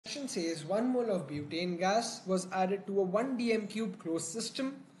Question says 1 mole of butane gas was added to a 1 dm cube closed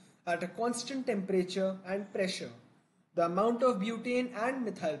system at a constant temperature and pressure. The amount of butane and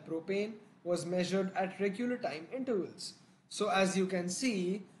methyl propane was measured at regular time intervals. So as you can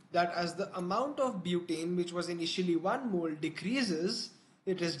see that as the amount of butane, which was initially 1 mole, decreases,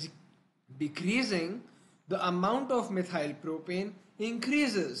 it is decreasing, the amount of methyl propane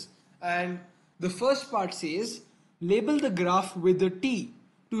increases. And the first part says label the graph with a T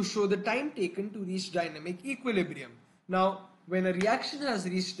to show the time taken to reach dynamic equilibrium. Now, when a reaction has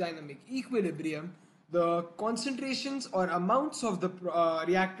reached dynamic equilibrium, the concentrations or amounts of the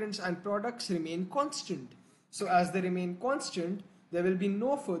reactants and products remain constant. So as they remain constant, there will be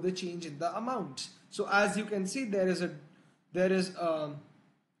no further change in the amounts. So as you can see, there is a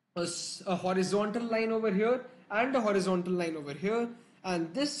horizontal line over here and a horizontal line over here,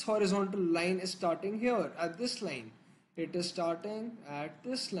 and this horizontal line is starting here at this line. It is starting at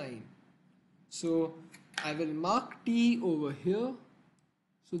this line. So I will mark T over here.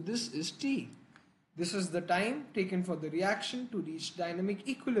 So this is T. This is the time taken for the reaction to reach dynamic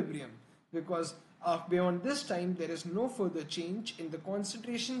equilibrium, because beyond this time there is no further change in the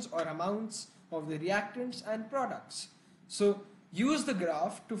concentrations or amounts of the reactants and products. So use the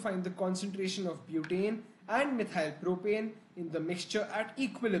graph to find the concentration of butane and methyl propane in the mixture at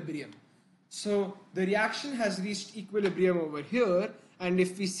equilibrium. So the reaction has reached equilibrium over here, and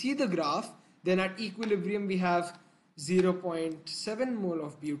if we see the graph, then at equilibrium we have 0.7 mole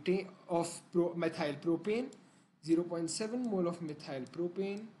of butane methyl propane, 0.7 mole of methyl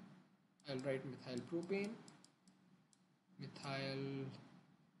propane. I'll write methyl propane, methyl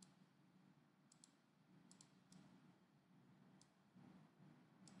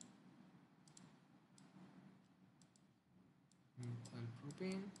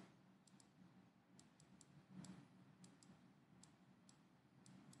propane.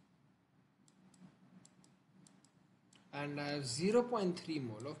 And I have 0.3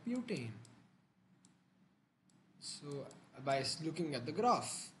 mole of butane. So by looking at the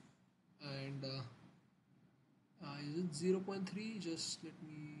graph, and is it 0.3? Just let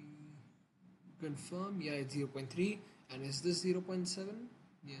me confirm. Yeah, it's 0.3. And is this 0.7?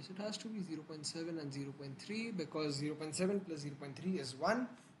 Yes, it has to be 0.7 and 0.3, because 0.7 plus 0.3 is 1,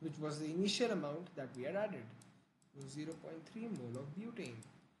 which was the initial amount that we had added. So 0.3 mole of butane.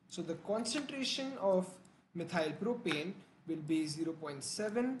 So the concentration of methyl propane will be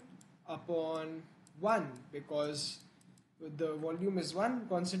 0.7 upon 1, because the volume is 1,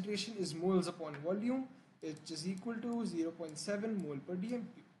 concentration is moles upon volume, which is equal to 0.7 mole per dm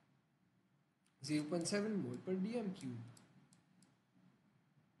cube. 0.7 mole per dm cube.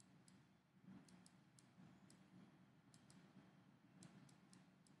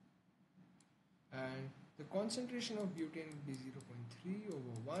 And the concentration of butane will be 0.3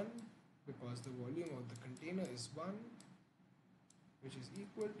 over 1, because the volume of the container is 1, which is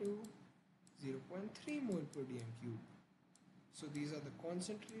equal to 0.3 mole per dm cube. So these are the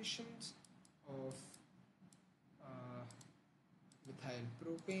concentrations of methyl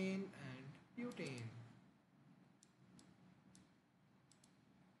propane and butane.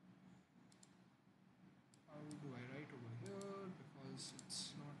 How do I write over here? Because it's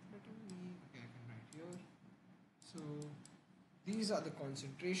not letting me. Okay, I can write here. So these are the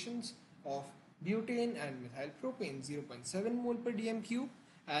concentrations of butane and methyl propane, 0.7 mole per dm cube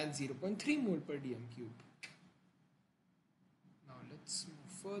and 0.3 mole per dm cube. Now let's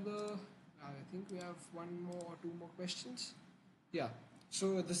move further. I think we have one more or two more questions. Yeah,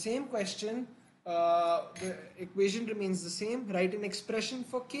 so the same question, the equation remains the same. Write an expression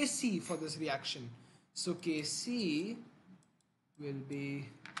for Kc for this reaction. So Kc will be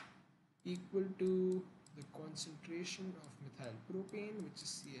equal to the concentration of methyl propane, which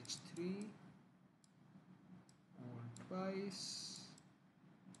is CH3, or twice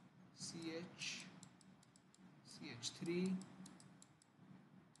CH3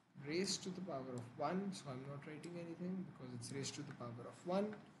 raised to the power of 1. So I'm not writing anything because it's raised to the power of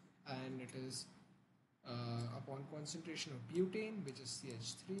 1, and it is upon concentration of butane, which is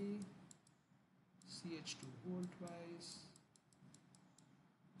CH3, CH2 whole twice,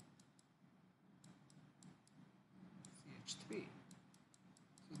 CH3.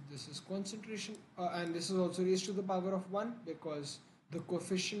 So this is concentration, and this is also raised to the power of 1, because the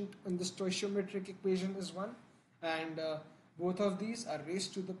coefficient in the stoichiometric equation is 1, and both of these are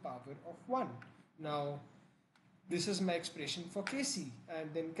raised to the power of 1. Now this is my expression for Kc,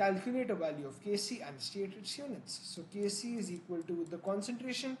 and then calculate a value of Kc and state its units. So Kc is equal to, the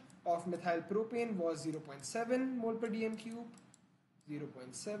concentration of methyl propane was 0.7 mole per dm cube,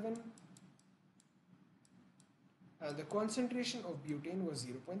 0.7, and the concentration of butane was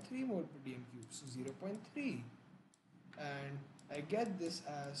 0.3 mole per dm cube. So 0.3, and I get this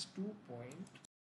as 2.3.